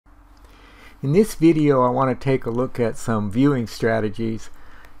In this video I want to take a look at some viewing strategies,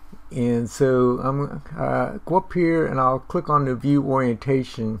 and so I'm go up here and I'll click on the view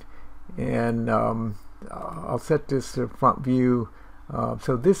orientation, and I'll set this to front view.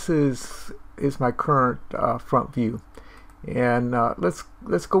 So this is my current front view, and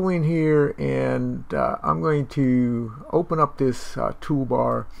let's go in here, and I'm going to open up this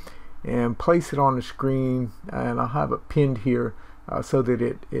toolbar and place it on the screen, and I'll have it pinned here so that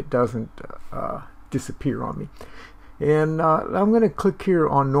it doesn't disappear on me. And I'm going to click here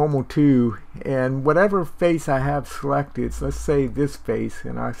on normal to, and whatever face I have selected, so let's say this face,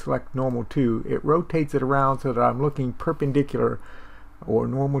 and I select normal to, it rotates it around so that I'm looking perpendicular or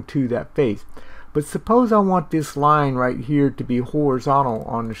normal to that face. But suppose I want this line right here to be horizontal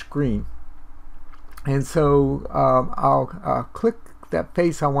on the screen, and so I'll click that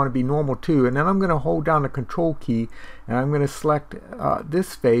face I want to be normal to, and then I'm going to hold down the control key and I'm going to select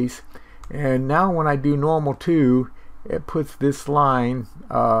this face, and now when I do normal to, it puts this line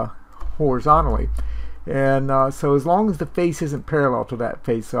horizontally. And so as long as the face isn't parallel to that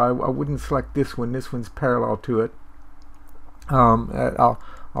face, so I wouldn't select this one, this one's parallel to it, I'll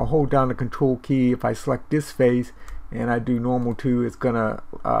hold down the control key. If I select this face and I do normal to, it's gonna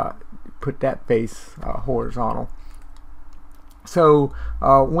put that face horizontal. So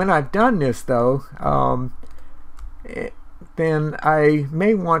when I've done this though, then I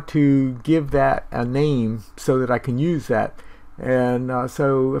may want to give that a name so that I can use that. And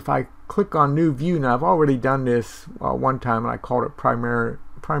so if I click on new view, now I've already done this one time and I called it primary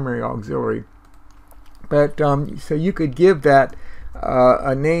auxiliary, but so you could give that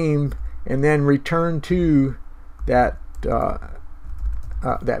a name and then return to that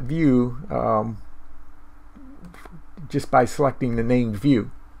that view just by selecting the named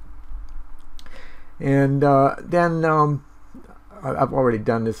view. And then I've already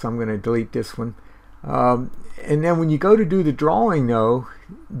done this, so I'm going to delete this one. And then when you go to do the drawing though,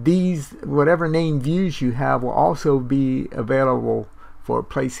 these whatever named views you have will also be available for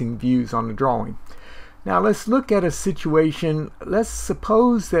placing views on the drawing. Now let's look at a situation. Let's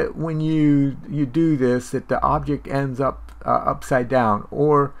suppose that when you do this, that the object ends up upside down,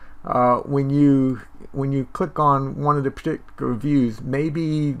 or when you click on one of the particular views,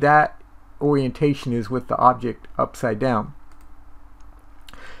 maybe that orientation is with the object upside down.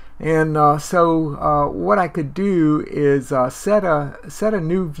 And so what I could do is set a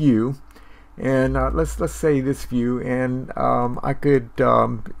new view, and let's say this view, and I could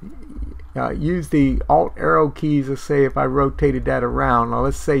use the Alt arrow keys. Let's say if I rotated that around, now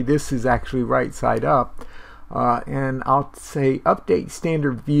let's say this is actually right side up, and I'll say update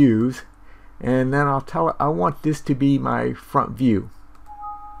standard views, and then I'll tell it I want this to be my front view,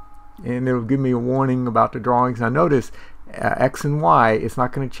 and it'll give me a warning about the drawings. Now notice X and Y, it's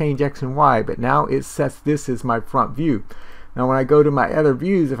not going to change X and Y, but now it sets this as my front view. Now when I go to my other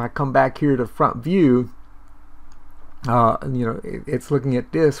views, if I come back here to front view, it's looking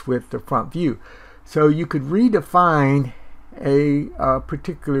at this with the front view. So you could redefine a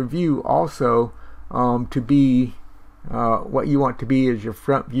particular view also to be what you want to be as your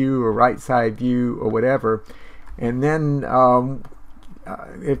front view or right side view or whatever. And then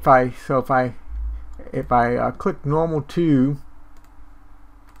if I click normal to,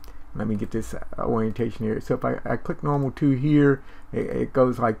 let me get this orientation here. So if I click normal to here, it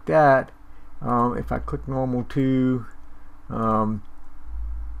goes like that. If I click normal to,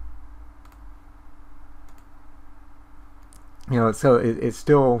 so it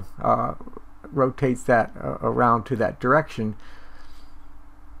still rotates that around to that direction.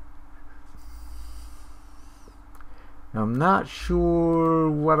 I'm not sure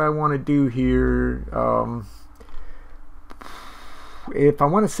what I want to do here. If I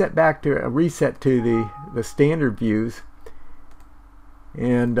want to set back to a reset to the standard views,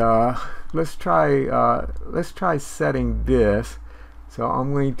 and let's try setting this. So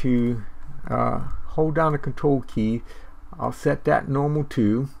I'm going to hold down the control key. I'll set that normal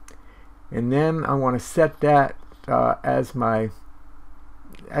to, and then I want to set that as my,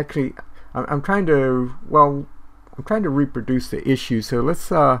 actually I'm trying to reproduce the issue, so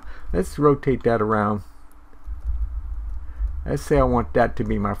let's rotate that around. Let's say I want that to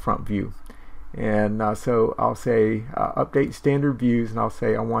be my front view, and so I'll say update standard views, and I'll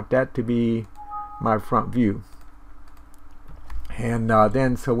say I want that to be my front view. And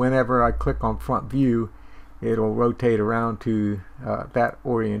then so whenever I click on front view, it'll rotate around to that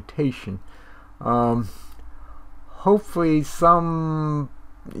orientation. Hopefully some,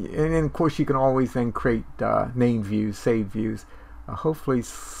 and then of course you can always then create name views, save views. Hopefully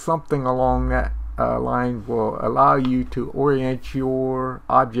something along that line will allow you to orient your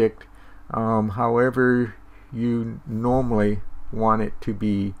object however you normally want it to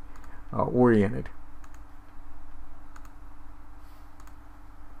be oriented.